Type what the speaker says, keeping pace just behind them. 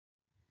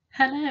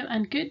Hello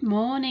and good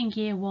morning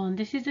Year 1.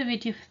 This is a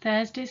video for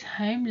Thursday's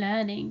home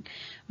learning.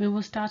 We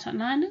will start at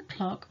 9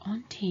 o'clock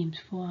on Teams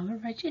for our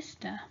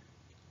register.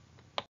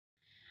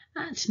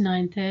 At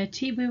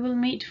 9:30 we will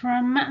meet for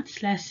our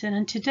maths lesson,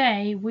 and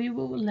today we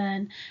will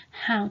learn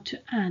how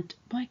to add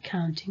by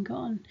counting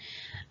on.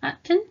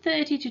 At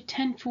 10:30 to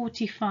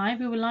 10:45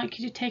 we would like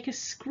you to take a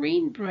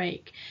screen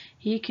break.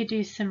 You could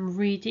do some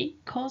reading,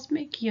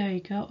 cosmic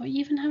yoga, or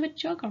even have a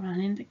jog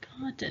around in the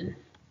garden.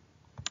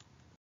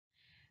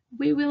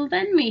 We will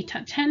then meet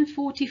at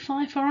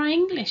 10:45 for our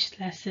English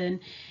lesson.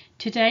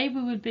 Today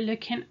we will be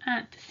looking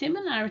at the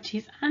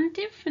similarities and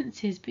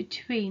differences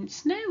between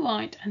Snow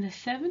White and the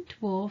Seven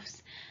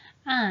Dwarfs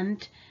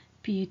and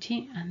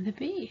Beauty and the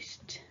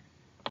Beast.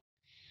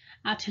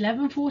 At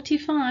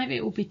 11:45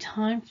 it will be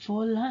time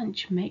for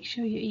lunch. Make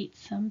sure you eat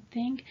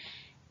something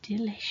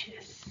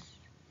delicious.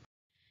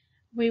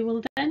 We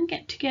will then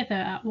get together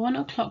at 1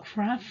 o'clock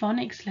for our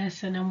phonics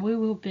lesson, and we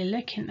will be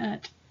looking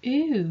at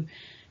ooh.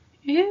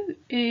 Ooh,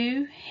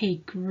 ooh, he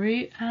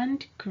grew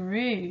and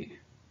grew.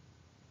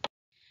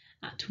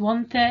 At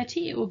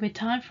 1:30 it will be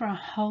time for our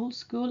whole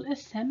school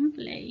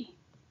assembly.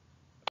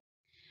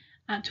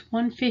 At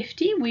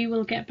 1:50 we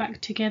will get back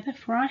together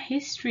for our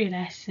history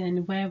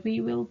lesson, where we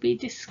will be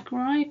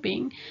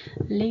describing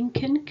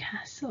Lincoln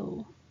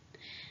Castle.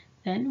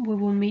 Then we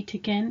will meet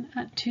again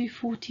at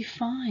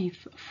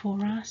 2:45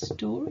 for our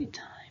story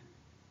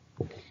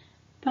time.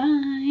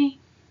 Bye.